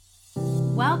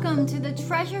Welcome to the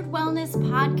Treasured Wellness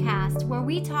Podcast, where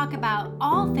we talk about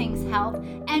all things health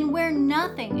and where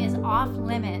nothing is off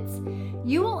limits.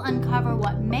 You will uncover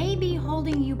what may be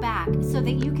holding you back so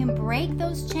that you can break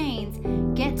those chains,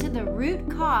 get to the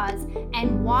root cause,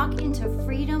 and walk into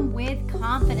freedom with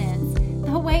confidence,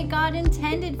 the way God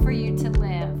intended for you to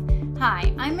live.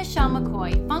 Hi, I'm Michelle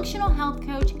McCoy, functional health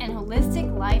coach and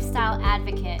holistic lifestyle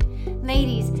advocate.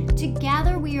 Ladies,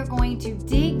 together we are going to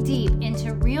dig deep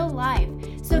into real life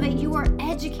so that you are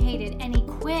educated and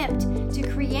equipped to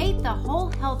create the whole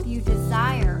health you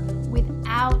desire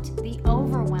without the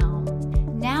overwhelm.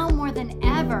 Now more than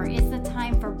ever is the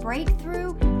time for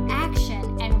breakthrough,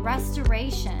 action, and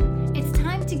restoration. It's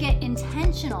time to get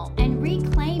intentional and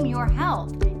reclaim your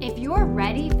health. If you're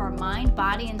ready for mind,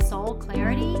 body, and soul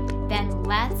clarity, then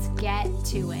let's get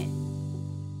to it.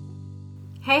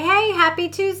 Hey, happy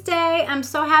Tuesday. I'm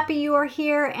so happy you are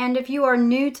here. And if you are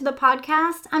new to the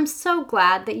podcast, I'm so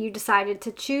glad that you decided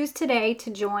to choose today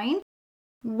to join.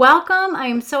 Welcome. I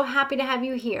am so happy to have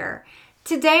you here.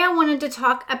 Today, I wanted to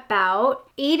talk about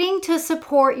eating to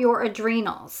support your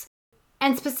adrenals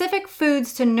and specific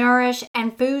foods to nourish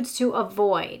and foods to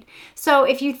avoid. So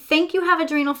if you think you have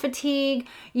adrenal fatigue,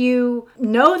 you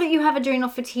know that you have adrenal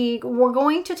fatigue, we're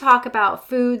going to talk about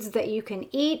foods that you can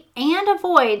eat and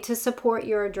avoid to support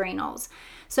your adrenals.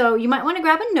 So you might want to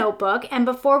grab a notebook. And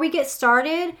before we get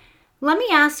started, let me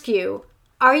ask you,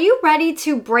 are you ready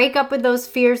to break up with those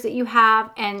fears that you have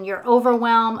and your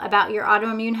overwhelm about your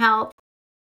autoimmune health?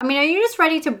 Are you just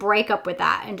ready to break up with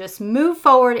that and just move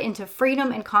forward into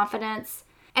freedom and confidence?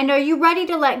 And are you ready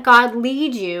to let God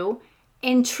lead you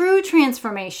in true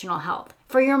transformational health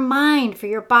for your mind, for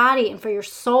your body, and for your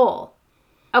soul?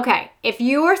 Okay, if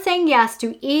you are saying yes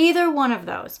to either one of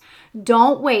those,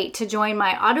 don't wait to join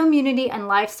my autoimmunity and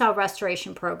lifestyle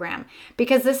restoration program,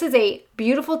 because this is a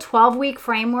beautiful 12-week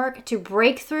framework to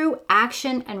break through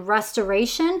action and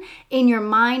restoration in your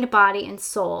mind, body, and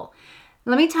soul.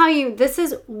 Let me tell you, this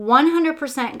is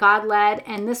 100% God-led,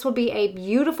 and this will be a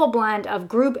beautiful blend of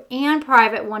group and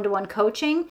private one-to-one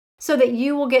coaching so that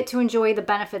you will get to enjoy the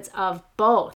benefits of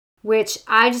both, which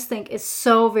I just think is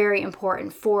so very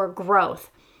important for growth.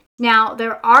 Now,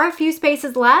 there are a few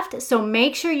spaces left, so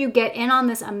make sure you get in on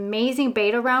this amazing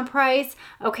beta round price,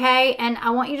 okay? And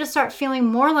I want you to start feeling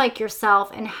more like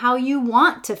yourself and how you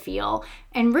want to feel,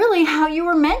 and really how you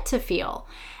were meant to feel.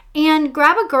 And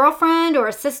grab a girlfriend or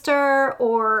a sister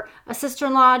or a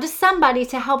sister-in-law, just somebody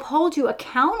to help hold you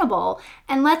accountable.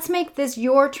 And let's make this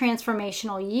your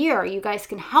transformational year. You guys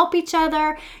can help each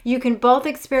other. You can both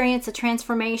experience a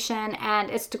transformation, and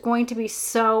it's going to be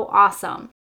so awesome.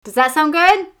 Does that sound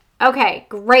good? Okay,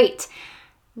 great.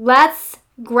 Let's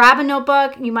grab a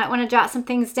notebook. You might want to jot some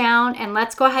things down, and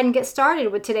let's go ahead and get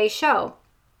started with today's show.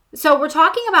 So we're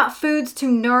talking about foods to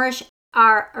nourish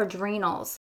our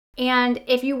adrenals. And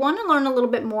if you want to learn a little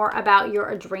bit more about your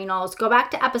adrenals, go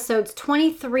back to episodes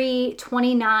 23,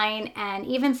 29, and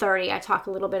even 30. I talk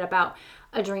a little bit about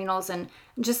adrenals and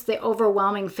just the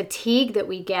overwhelming fatigue that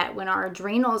we get when our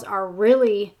adrenals are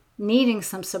really needing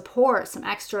some support, some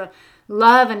extra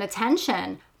love and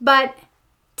attention. But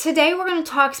today we're going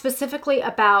to talk specifically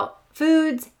about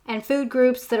foods and food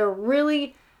groups that are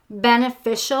really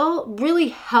beneficial, really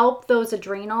help those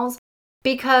adrenals,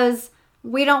 because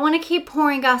we don't want to keep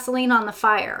pouring gasoline on the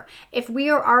fire. If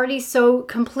we are already so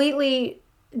completely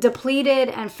depleted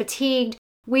and fatigued,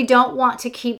 we don't want to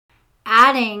keep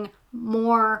adding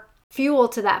more fuel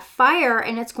to that fire,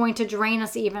 and it's going to drain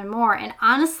us even more. And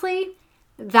honestly,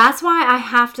 that's why I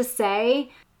have to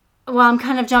say, well, I'm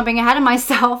kind of jumping ahead of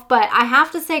myself, but I have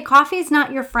to say coffee is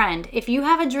not your friend. If you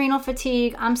have adrenal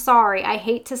fatigue, I'm sorry. I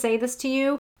hate to say this to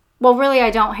you. Well, really, I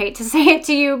don't hate to say it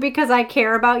to you because I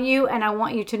care about you and I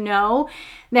want you to know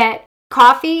that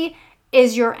coffee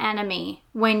is your enemy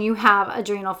when you have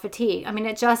adrenal fatigue.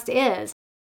 It just is.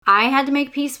 I had to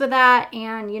make peace with that,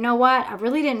 and you know what? I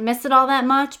really didn't miss it all that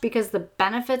much because the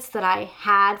benefits that I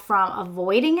had from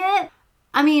avoiding it,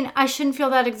 I shouldn't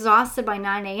feel that exhausted by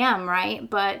 9 a.m., right?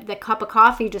 But the cup of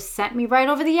coffee just sent me right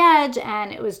over the edge,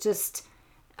 and it was just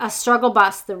a struggle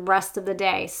bus the rest of the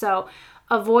day. So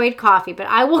avoid coffee, but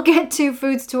I will get to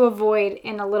foods to avoid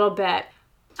in a little bit.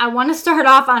 I want to start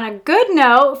off on a good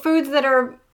note, foods that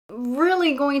are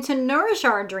really going to nourish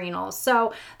our adrenals.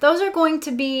 So those are going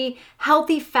to be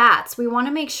healthy fats. We want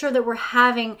to make sure that we're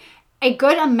having a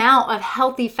good amount of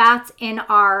healthy fats in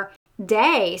our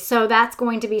day. So that's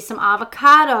going to be some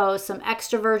avocado, some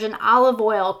extra virgin olive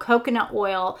oil, coconut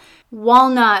oil,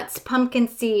 walnuts, pumpkin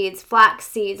seeds, flax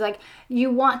seeds. Like, you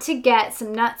want to get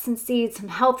some nuts and seeds, some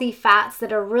healthy fats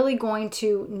that are really going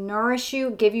to nourish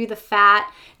you, give you the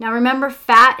fat. Now remember,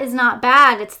 fat is not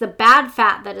bad. It's the bad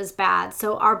fat that is bad.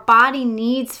 So our body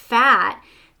needs fat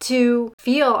to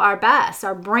feel our best.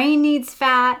 Our brain needs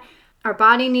fat. Our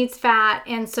body needs fat.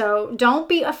 And so don't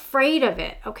be afraid of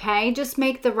it, okay? Just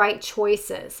make the right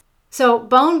choices. So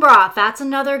bone broth, that's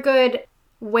another good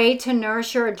way to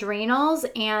nourish your adrenals,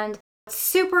 and it's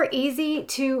super easy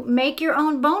to make your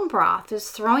own bone broth.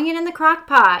 Just throwing it in the crock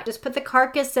pot. Just put the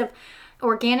carcass of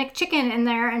organic chicken in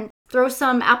there and throw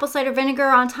some apple cider vinegar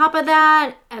on top of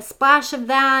that, a splash of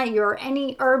that,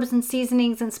 any herbs and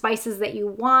seasonings and spices that you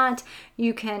want.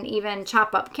 You can even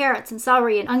chop up carrots and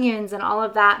celery and onions and all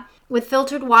of that with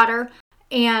filtered water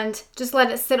and just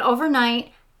let it sit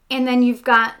overnight. And then you've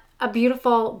got a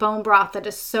beautiful bone broth that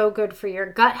is so good for your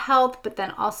gut health, but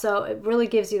then also it really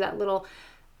gives you that little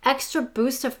extra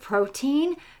boost of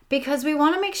protein, because we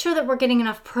want to make sure that we're getting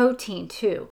enough protein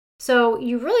too. So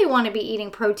you really want to be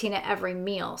eating protein at every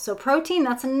meal. So protein,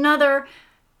 that's another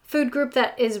food group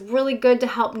that is really good to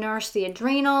help nourish the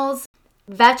adrenals.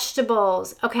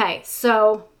 Vegetables. Okay,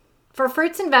 so for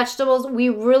fruits and vegetables, we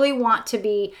really want to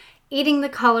be eating the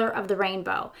color of the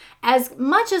rainbow as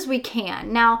much as we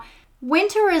can. Now,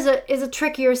 winter is a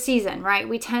trickier season, right?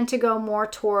 We tend to go more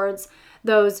towards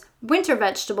those winter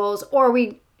vegetables, or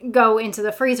we go into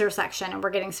the freezer section and we're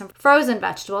getting some frozen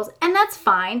vegetables, and that's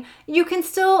fine. You can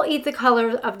still eat the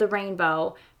color of the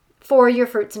rainbow for your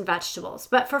fruits and vegetables.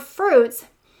 But for fruits,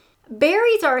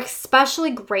 berries are especially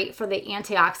great for the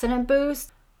antioxidant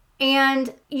boost,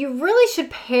 and you really should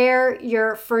pair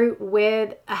your fruit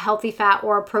with a healthy fat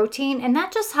or a protein, and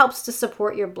that just helps to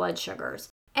support your blood sugars.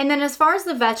 And then as far as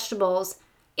the vegetables,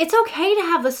 it's okay to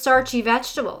have the starchy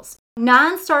vegetables.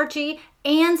 Non-starchy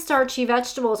and starchy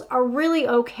vegetables are really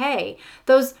okay.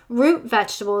 Those root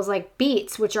vegetables like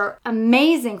beets, which are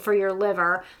amazing for your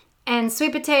liver, and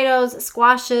sweet potatoes,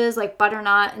 squashes like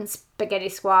butternut and spaghetti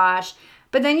squash.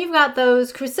 But then you've got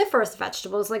those cruciferous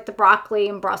vegetables like the broccoli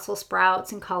and Brussels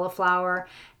sprouts and cauliflower.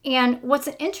 And what's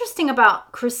interesting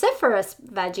about cruciferous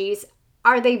veggies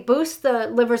are they boost the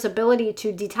liver's ability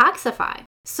to detoxify.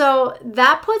 So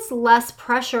that puts less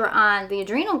pressure on the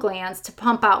adrenal glands to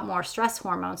pump out more stress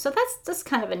hormones. So that's just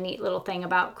kind of a neat little thing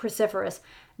about cruciferous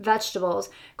vegetables.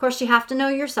 Of course, you have to know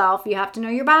yourself, you have to know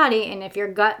your body, and if your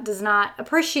gut does not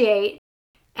appreciate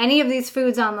any of these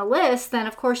foods on the list, then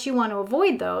of course you want to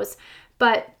avoid those.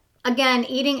 But again,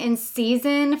 eating in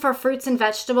season for fruits and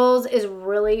vegetables is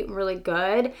really, really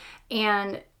good,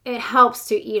 and it helps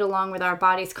to eat along with our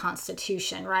body's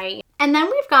constitution, right? And then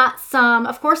we've got some,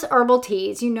 of course, herbal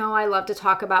teas. You know I love to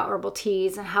talk about herbal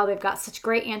teas and how they've got such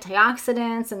great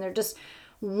antioxidants and they're just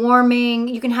warming.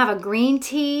 You can have a green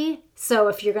tea. So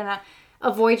if you're going to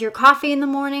avoid your coffee in the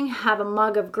morning, have a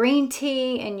mug of green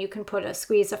tea, and you can put a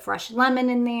squeeze of fresh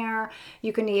lemon in there.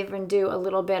 You can even do a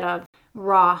little bit of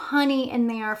raw honey in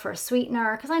there for a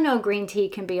sweetener, because I know green tea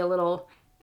can be a little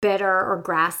bitter or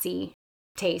grassy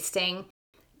tasting.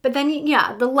 But then,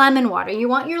 yeah, the lemon water. You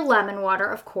want your lemon water,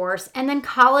 of course. And then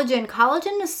collagen.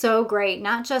 Collagen is so great,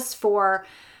 not just for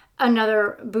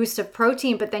another boost of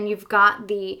protein, but then you've got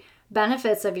the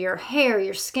benefits of your hair,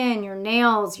 your skin, your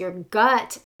nails, your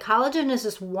gut. Collagen is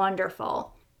just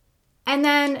wonderful. And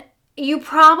then you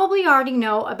probably already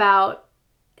know about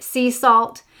sea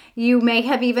salt. You may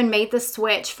have even made the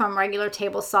switch from regular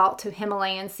table salt to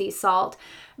Himalayan sea salt.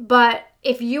 But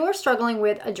if you're struggling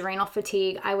with adrenal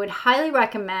fatigue, I would highly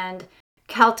recommend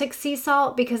Celtic sea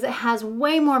salt, because it has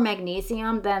way more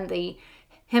magnesium than the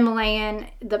Himalayan,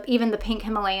 even the pink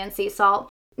Himalayan sea salt.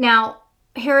 Now,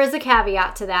 here is a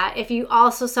caveat to that. If you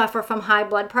also suffer from high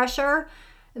blood pressure,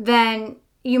 then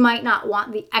you might not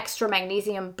want the extra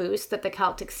magnesium boost that the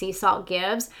Celtic sea salt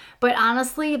gives. But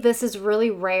honestly, this is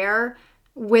really rare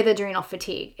with adrenal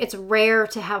fatigue. It's rare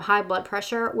to have high blood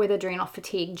pressure with adrenal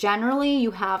fatigue. Generally,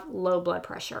 you have low blood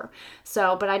pressure.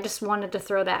 But I just wanted to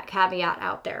throw that caveat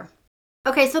out there.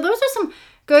 Okay, so those are some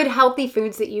good healthy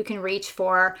foods that you can reach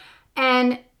for.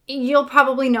 And you'll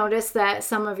probably notice that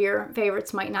some of your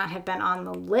favorites might not have been on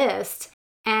the list,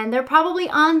 and they're probably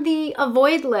on the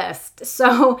avoid list.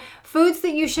 So foods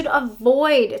that you should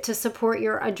avoid to support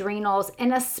your adrenals,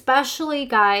 and especially,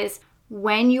 guys,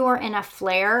 when you are in a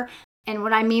flare. And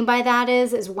what I mean by that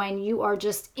is when you are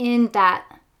just in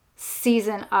that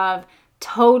season of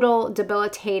total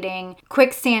debilitating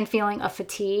quicksand feeling of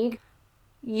fatigue.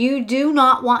 You do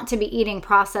not want to be eating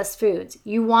processed foods.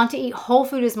 You want to eat whole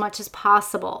food as much as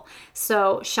possible.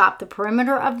 So shop the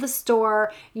perimeter of the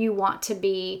store. You want to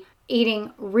be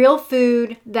eating real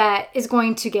food that is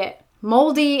going to get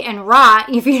moldy and rot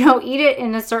if you don't eat it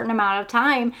in a certain amount of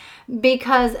time,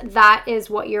 because that is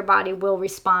what your body will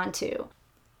respond to.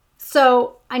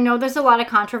 So I know there's a lot of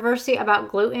controversy about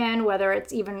gluten, whether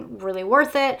it's even really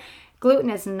worth it. Gluten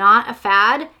is not a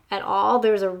fad at all.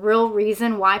 There's a real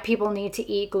reason why people need to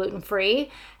eat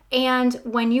gluten-free. And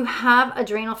when you have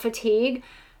adrenal fatigue,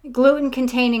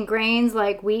 gluten-containing grains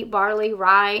like wheat, barley,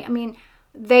 rye,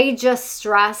 they just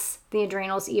stress the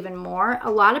adrenals even more. A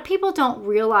lot of people don't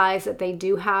realize that they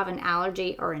do have an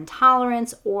allergy or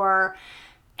intolerance, or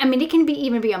it can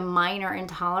even be a minor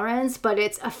intolerance, but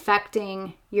it's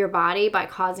affecting your body by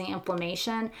causing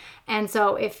inflammation. And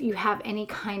so if you have any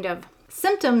kind of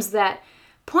symptoms that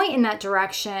point in that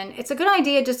direction, it's a good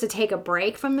idea just to take a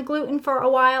break from the gluten for a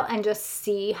while and just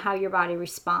see how your body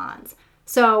responds.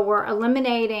 So we're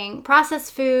eliminating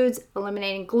processed foods,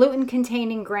 eliminating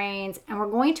gluten-containing grains, and we're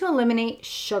going to eliminate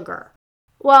sugar.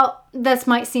 Well, this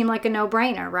might seem like a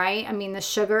no-brainer, right? The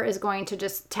sugar is going to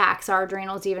just tax our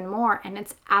adrenals even more, and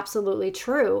it's absolutely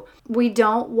true. We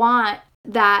don't want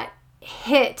that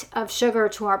hit of sugar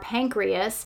to our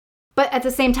pancreas, but at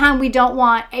the same time, we don't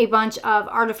want a bunch of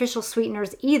artificial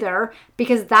sweeteners either,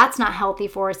 because that's not healthy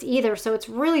for us either. So it's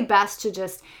really best to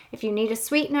just, if you need a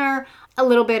sweetener, a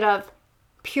little bit of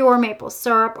pure maple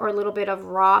syrup or a little bit of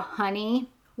raw honey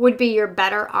would be your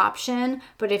better option.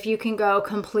 But if you can go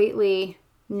completely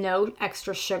no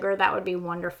extra sugar, that would be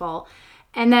wonderful.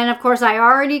 And then, of course, I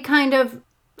already kind of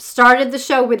started the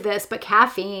show with this, but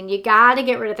caffeine, you got to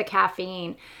get rid of the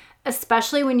caffeine,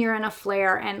 especially when you're in a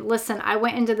flare. And listen, I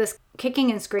went into this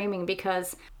kicking and screaming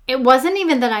because it wasn't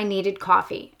even that I needed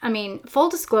coffee. Full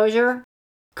disclosure,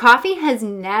 coffee has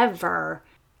never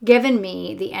given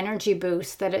me the energy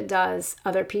boost that it does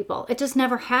other people. It just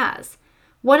never has.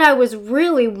 What I was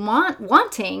really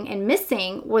wanting and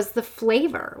missing was the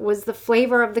flavor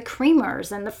of the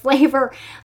creamers and the flavor.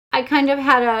 I kind of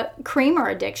had a creamer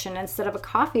addiction instead of a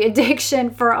coffee addiction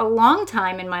for a long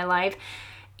time in my life.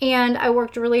 And I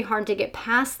worked really hard to get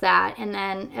past that. And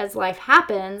then as life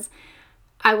happens,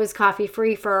 I was coffee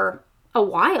free for a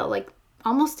while, like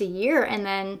almost a year. And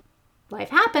then life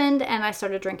happened and I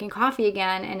started drinking coffee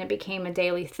again, and it became a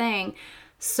daily thing.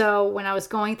 So when I was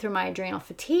going through my adrenal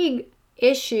fatigue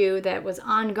issue that was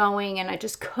ongoing and I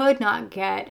just could not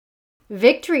get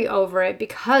victory over it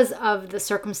because of the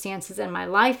circumstances in my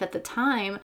life at the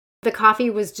time, the coffee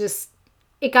was just,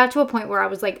 it got to a point where I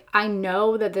was like, I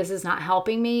know that this is not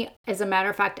helping me. As a matter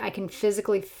of fact, I can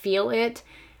physically feel it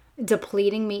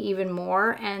depleting me even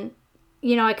more. And,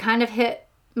 I kind of hit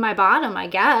my bottom, I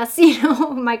guess,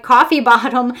 my coffee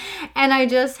bottom. And I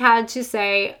just had to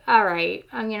say, all right,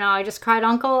 I just cried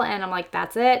uncle, and I'm like,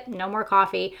 that's it, no more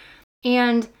coffee.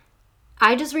 And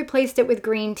I just replaced it with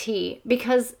green tea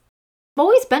because I've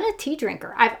always been a tea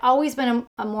drinker. I've always been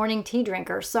a morning tea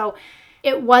drinker. So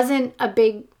it wasn't a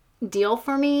big deal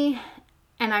for me.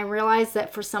 And I realize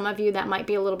that for some of you, that might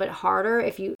be a little bit harder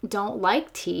if you don't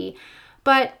like tea.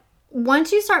 But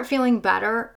once you start feeling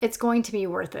better, it's going to be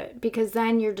worth it, because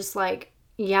then you're just like,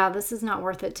 yeah, this is not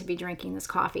worth it to be drinking this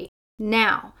coffee.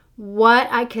 Now, what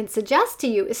I can suggest to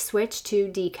you is switch to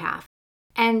decaf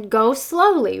and go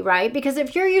slowly, right? Because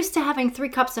if you're used to having 3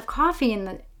 cups of coffee in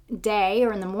the day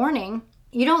or in the morning,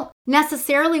 you don't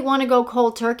necessarily want to go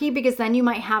cold turkey, because then you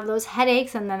might have those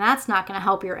headaches, and then that's not going to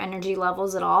help your energy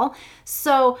levels at all.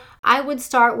 So I would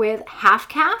start with half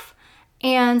calf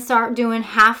and start doing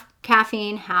half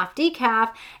caffeine, half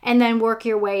decaf, and then work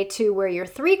your way to where you're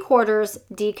 3/4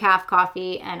 decaf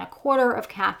coffee and 1/4 of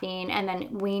caffeine, and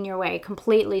then wean your way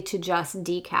completely to just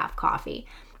decaf coffee.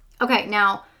 Okay,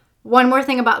 now one more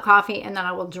thing about coffee, and then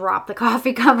I will drop the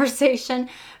coffee conversation,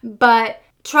 but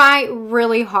try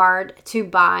really hard to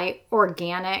buy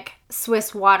organic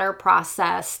Swiss water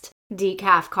processed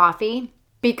decaf coffee,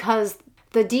 because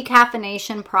the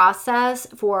decaffeination process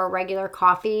for regular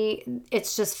coffee,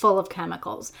 it's just full of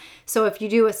chemicals. So if you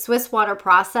do a Swiss water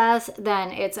process,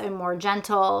 then it's a more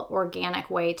gentle, organic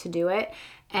way to do it.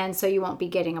 And so you won't be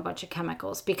getting a bunch of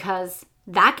chemicals, because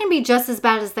that can be just as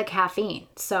bad as the caffeine.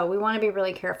 So we want to be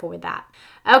really careful with that.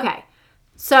 Okay,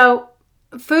 so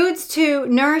foods to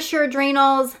nourish your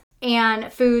adrenals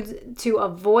and foods to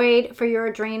avoid for your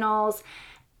adrenals.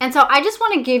 And so I just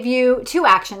want to give you 2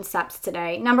 action steps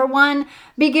today. Number 1,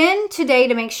 begin today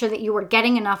to make sure that you are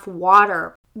getting enough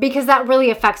water, because that really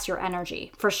affects your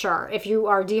energy for sure if you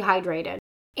are dehydrated.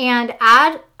 And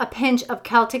add a pinch of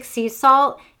Celtic sea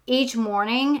salt each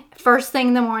morning, first thing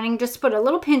in the morning, just put a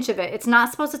little pinch of it. It's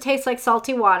not supposed to taste like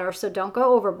salty water, so don't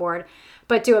go overboard.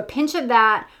 But do a pinch of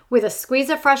that with a squeeze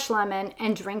of fresh lemon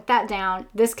and drink that down.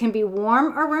 This can be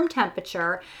warm or room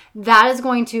temperature. That is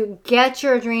going to get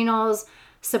your adrenals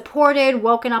supported,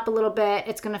 woken up a little bit.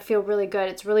 It's going to feel really good.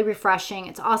 It's really refreshing.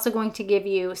 It's also going to give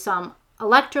you some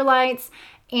electrolytes,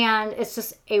 and it's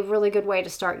just a really good way to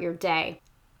start your day.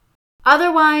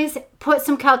 Otherwise, put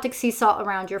some Celtic sea salt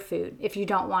around your food if you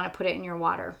don't want to put it in your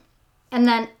water. And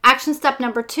then action step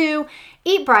number 2,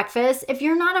 eat breakfast. If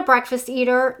you're not a breakfast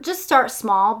eater, just start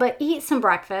small, but eat some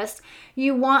breakfast.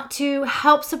 You want to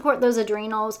help support those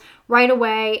adrenals right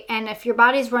away. And if your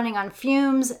body's running on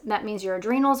fumes, that means your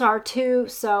adrenals are too.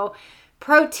 So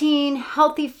protein,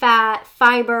 healthy fat,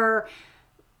 fiber.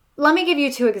 Let me give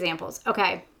you 2 examples.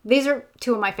 Okay, these are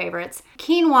 2 of my favorites.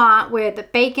 Quinoa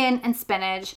with bacon and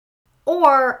spinach,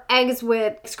 or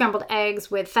scrambled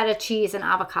eggs with feta cheese and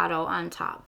avocado on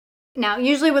top. Now,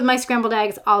 usually with my scrambled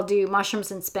eggs, I'll do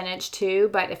mushrooms and spinach too,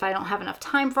 but if I don't have enough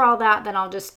time for all that, then I'll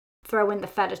just throw in the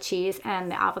feta cheese and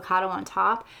the avocado on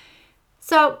top.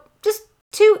 So just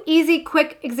 2 easy,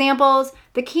 quick examples.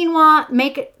 The quinoa,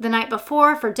 make it the night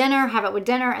before for dinner, have it with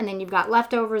dinner, and then you've got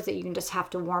leftovers that you can just have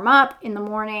to warm up in the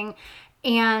morning.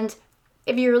 And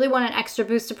if you really want an extra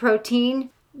boost of protein,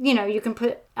 you can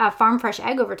put a farm fresh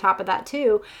egg over top of that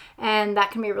too, and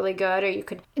that can be really good. Or you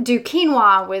could do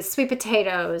quinoa with sweet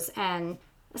potatoes and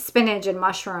spinach and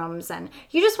mushrooms. And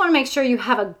you just want to make sure you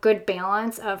have a good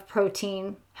balance of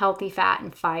protein, healthy fat,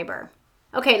 and fiber.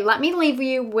 Okay, let me leave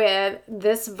you with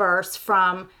this verse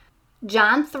from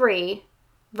John 3,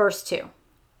 verse 2.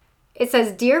 It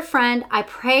says, "Dear friend, I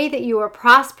pray that you are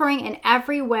prospering in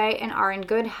every way and are in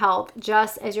good health,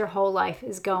 just as your whole life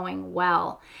is going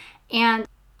well." And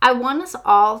I want us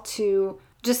all to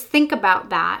just think about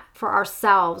that for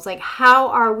ourselves. Like, how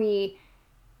are we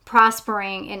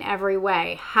prospering in every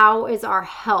way? How is our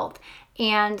health?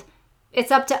 And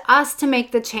it's up to us to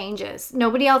make the changes.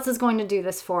 Nobody else is going to do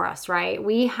this for us, right?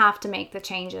 We have to make the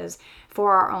changes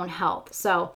for our own health.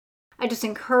 So I just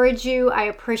encourage you. I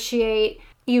appreciate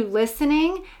you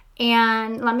listening.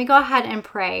 And let me go ahead and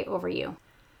pray over you.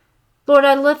 Lord,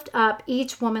 I lift up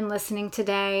each woman listening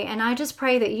today, and I just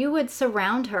pray that you would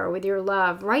surround her with your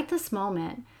love right this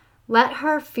moment. Let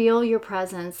her feel your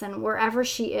presence, and wherever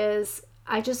she is,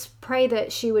 I just pray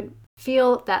that she would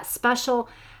feel that special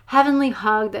heavenly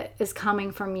hug that is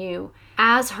coming from you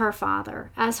as her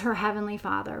Father, as her heavenly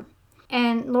Father.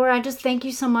 And Lord, I just thank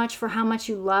you so much for how much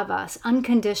you love us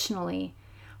unconditionally,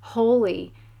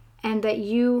 wholly, and that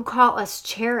you call us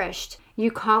cherished. You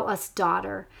call us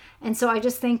daughter. And so I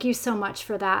just thank you so much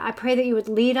for that. I pray that you would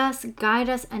lead us, guide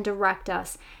us, and direct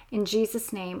us. In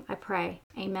Jesus' name I pray.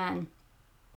 Amen.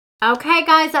 Okay,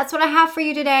 guys, that's what I have for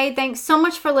you today. Thanks so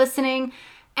much for listening.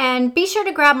 And be sure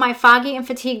to grab my Foggy and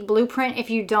Fatigued Blueprint if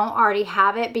you don't already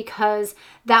have it, because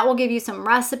that will give you some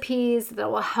recipes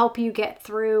that will help you get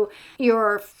through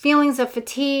your feelings of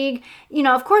fatigue.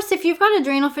 Of course, if you've got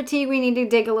adrenal fatigue, we need to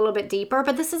dig a little bit deeper,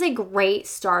 but this is a great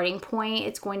starting point.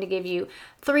 It's going to give you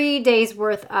 3 days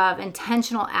worth of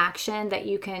intentional action that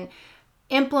you can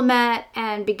implement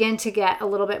and begin to get a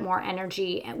little bit more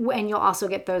energy. And you'll also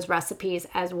get those recipes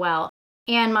as well.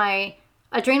 And my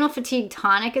adrenal fatigue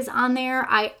tonic is on there.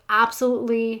 I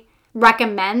absolutely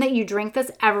recommend that you drink this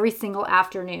every single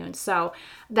afternoon. So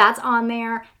that's on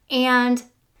there. And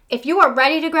if you are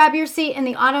ready to grab your seat in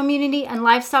the Autoimmunity and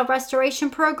Lifestyle Restoration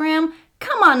Program,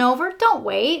 come on over. Don't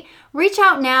wait. Reach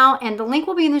out now, and the link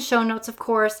will be in the show notes, of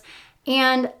course.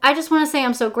 And I just want to say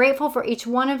I'm so grateful for each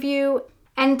one of you.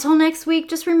 And until next week,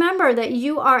 just remember that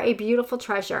you are a beautiful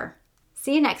treasure.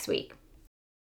 See you next week.